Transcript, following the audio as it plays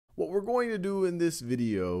What we're going to do in this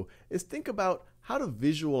video is think about how to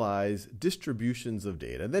visualize distributions of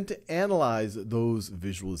data, and then to analyze those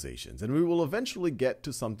visualizations. And we will eventually get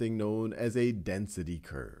to something known as a density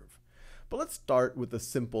curve. But let's start with a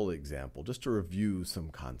simple example, just to review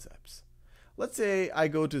some concepts. Let's say I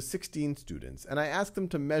go to 16 students and I ask them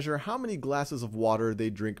to measure how many glasses of water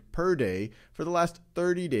they drink per day for the last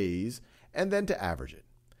 30 days, and then to average it.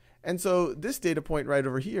 And so this data point right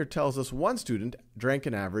over here tells us one student drank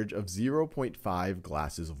an average of 0.5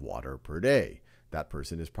 glasses of water per day. That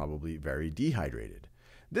person is probably very dehydrated.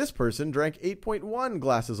 This person drank 8.1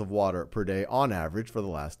 glasses of water per day on average for the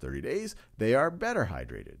last 30 days. They are better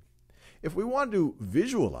hydrated. If we want to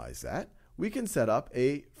visualize that, we can set up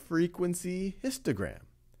a frequency histogram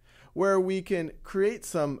where we can create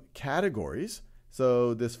some categories.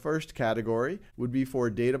 So this first category would be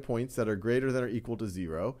for data points that are greater than or equal to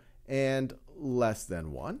 0 and less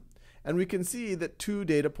than 1. And we can see that 2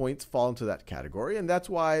 data points fall into that category, and that's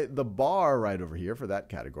why the bar right over here for that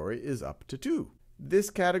category is up to 2. This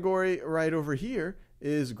category right over here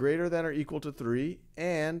is greater than or equal to 3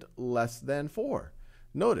 and less than 4.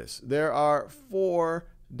 Notice there are 4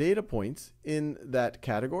 data points in that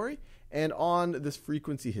category, and on this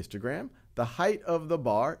frequency histogram, the height of the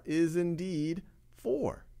bar is indeed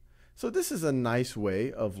 4. So this is a nice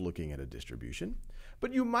way of looking at a distribution.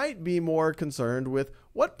 But you might be more concerned with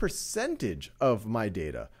what percentage of my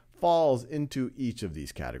data falls into each of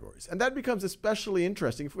these categories. And that becomes especially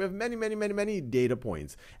interesting if we have many data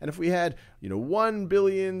points. And if we had,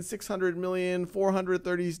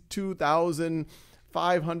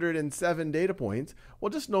 1,600,432,507 data points, well,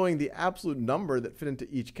 just knowing the absolute number that fit into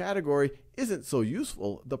each category isn't so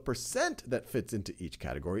useful. The percent that fits into each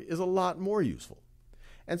category is a lot more useful.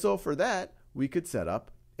 And so for that, we could set up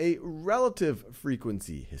a relative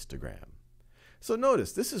frequency histogram. So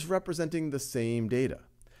notice, this is representing the same data.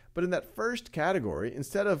 But in that first category,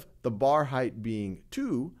 instead of the bar height being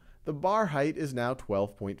 2, the bar height is now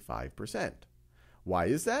 12.5%. Why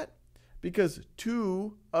is that? Because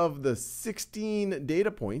 2 of the 16 data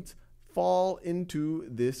points fall into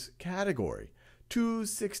this category.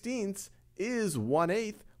 2/16 is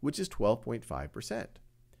 1/8, which is 12.5%.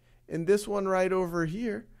 In this one right over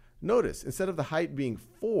here, notice, instead of the height being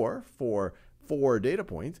 4 for 4 data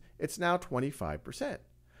points, it's now 25%.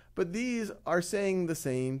 But these are saying the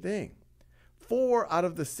same thing. 4 out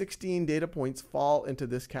of the 16 data points fall into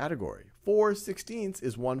this category. 4/16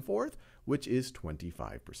 is 1/4, which is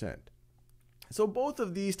 25%. So both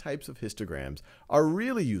of these types of histograms are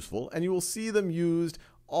really useful, and you will see them used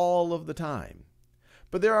all of the time.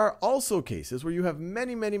 But there are also cases where you have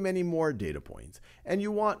many more data points, and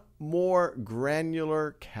you want more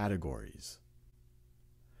granular categories.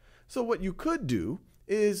 So what you could do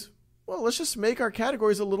is, well, let's just make our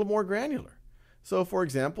categories a little more granular. So for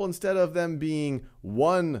example, instead of them being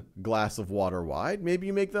 1 glass of water wide, maybe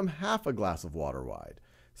you make them half a glass of water wide.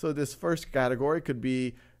 So this first category could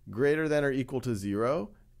be greater than or equal to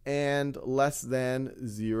 0 and less than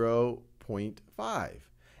 0.5.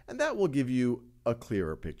 And that will give you a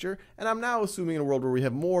clearer picture. And I'm now assuming in a world where we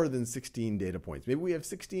have more than 16 data points. Maybe we have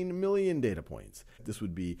 16 million data points. This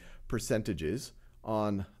would be percentages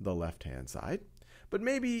on the left-hand side. But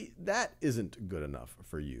maybe that isn't good enough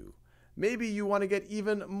for you. Maybe you want to get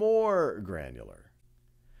even more granular.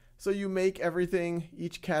 So you make everything,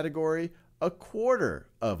 each category, 1/4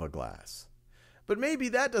 of a glass. But maybe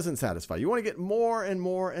that doesn't satisfy. You want to get more and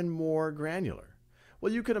more granular.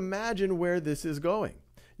 Well, you can imagine where this is going.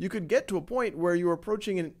 You could get to a point where you're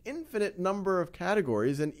approaching an infinite number of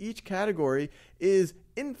categories, and each category is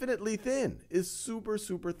infinitely thin, is super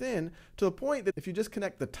thin, to the point that if you just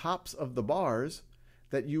connect the tops of the bars,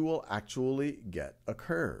 that you will actually get a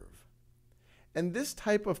curve. And this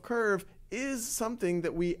type of curve is something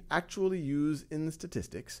that we actually use in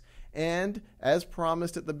statistics. And as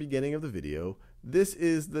promised at the beginning of the video, this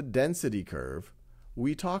is the density curve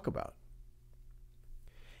we talk about.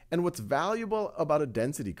 And what's valuable about a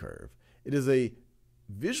density curve, it is a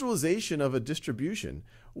visualization of a distribution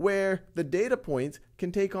where the data points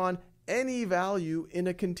can take on any value in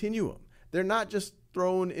a continuum. They're not just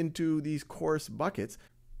thrown into these coarse buckets.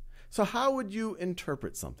 So how would you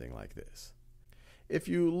interpret something like this? If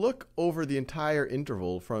you look over the entire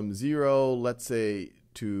interval from 0, let's say,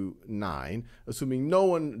 to 9, assuming no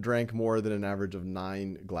one drank more than an average of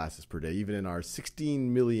 9 glasses per day, even in our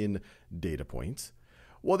 16 million data points,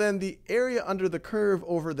 well, then the area under the curve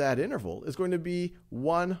over that interval is going to be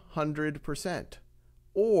 100%,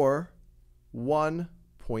 or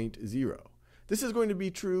 1.0. This is going to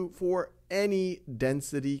be true for any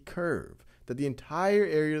density curve. that the entire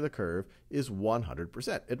area of the curve is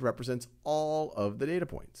 100%. It represents all of the data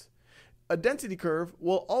points. A density curve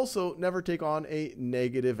will also never take on a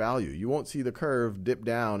negative value. You won't see the curve dip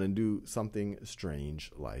down and do something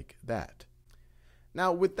strange like that.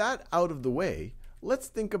 Now, with that out of the way, let's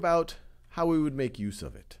think about how we would make use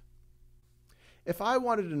of it. If I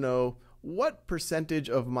wanted to know what percentage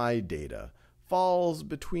of my data falls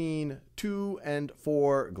between 2 and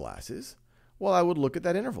 4 glasses, well, I would look at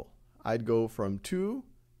that interval. I'd go from 2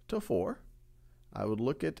 to 4. I would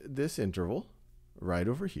look at this interval right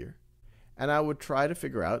over here, and I would try to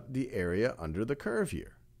figure out the area under the curve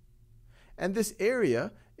here. And this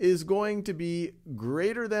area is going to be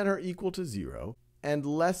greater than or equal to 0 and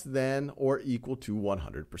less than or equal to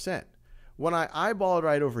 100%. When I eyeball it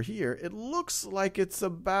right over here, it looks like it's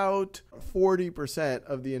about 40%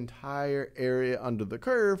 of the entire area under the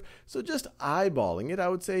curve. So just eyeballing it, I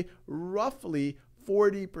would say roughly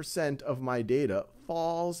 40% of my data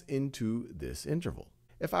falls into this interval.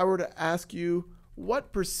 If I were to ask you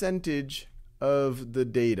what percentage of the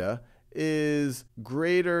data is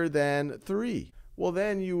greater than 3, well,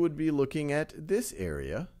 then you would be looking at this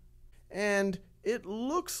area, and it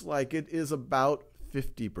looks like it is about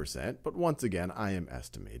 50%, but once again, I am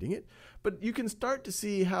estimating it. But you can start to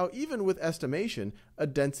see how even with estimation, a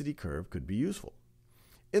density curve could be useful.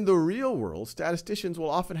 In the real world, statisticians will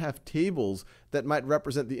often have tables that might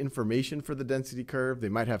represent the information for the density curve. They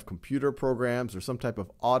might have computer programs or some type of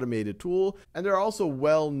automated tool. And there are also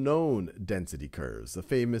well-known density curves, the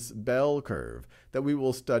famous bell curve that we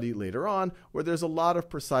will study later on, where there's a lot of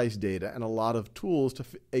precise data and a lot of tools to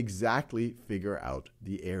exactly figure out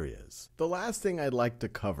the areas. The last thing I'd like to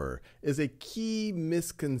cover is a key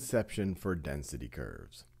misconception for density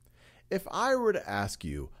curves. If I were to ask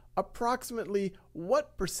you, approximately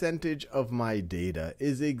what percentage of my data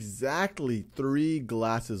is exactly 3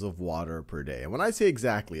 glasses of water per day? And when I say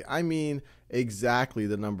exactly, I mean exactly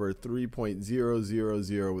the number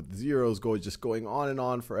 3.000 with zeros just going on and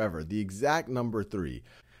on forever, the exact number 3.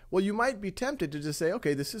 Well, you might be tempted to just say,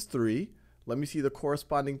 okay, this is 3. Let me see the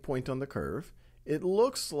corresponding point on the curve. It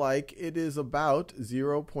looks like it is about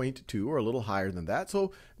 0.2 or a little higher than that.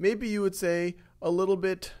 So maybe you would say a little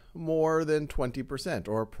bit more than 20%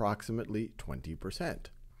 or approximately 20%.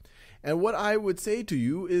 And what I would say to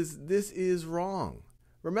you is this is wrong.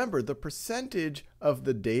 Remember, the percentage of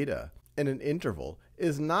the data in an interval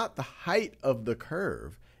is not the height of the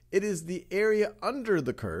curve. It is the area under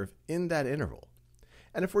the curve in that interval.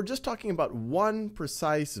 And if we're just talking about one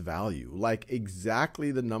precise value, like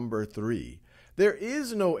exactly the number 3, there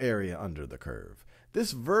is no area under the curve.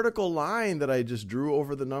 This vertical line that I just drew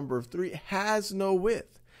over the number of 3 has no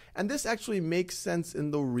width. And this actually makes sense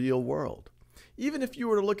in the real world. Even if you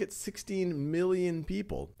were to look at 16 million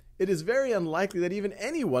people, it is very unlikely that even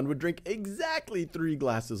anyone would drink exactly 3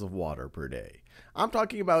 glasses of water per day. I'm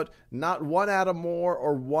talking about not 1 atom more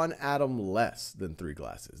or 1 atom less than 3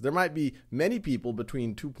 glasses. There might be many people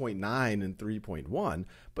between 2.9 and 3.1,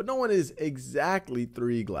 but no one is exactly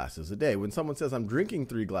 3 glasses a day. When someone says I'm drinking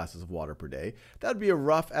 3 glasses of water per day, that would be a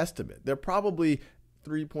rough estimate. They're probably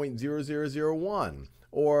 3.0001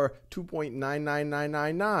 or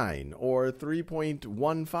 2.99999 or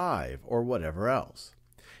 3.15 or whatever else.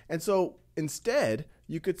 And so instead,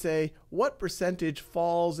 you could say what percentage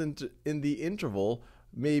falls in the interval,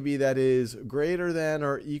 maybe that is greater than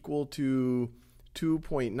or equal to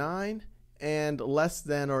 2.9 and less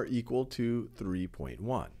than or equal to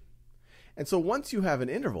 3.1. And so once you have an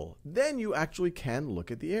interval, then you actually can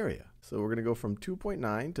look at the area. So we're going to go from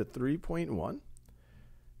 2.9 to 3.1.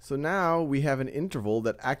 So now we have an interval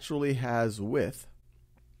that actually has width.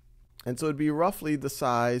 And so it'd be roughly the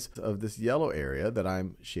size of this yellow area that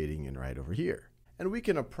I'm shading in right over here. And we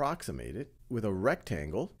can approximate it with a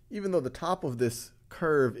rectangle, even though the top of this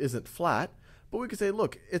curve isn't flat. But we could say,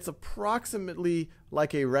 look, it's approximately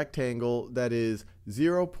like a rectangle that is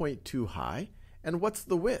 0.2 high. And what's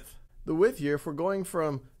the width? The width here, if we're going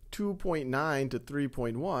from 2.9 to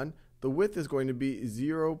 3.1, the width is going to be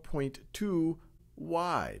 0.2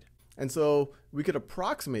 wide. And so we could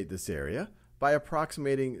approximate this area by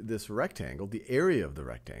approximating this rectangle, the area of the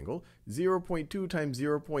rectangle, 0.2 times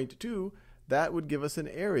 0.2, that would give us an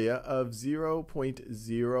area of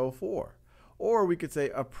 0.04. Or we could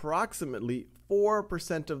say approximately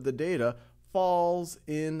 4% of the data falls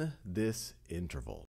in this interval.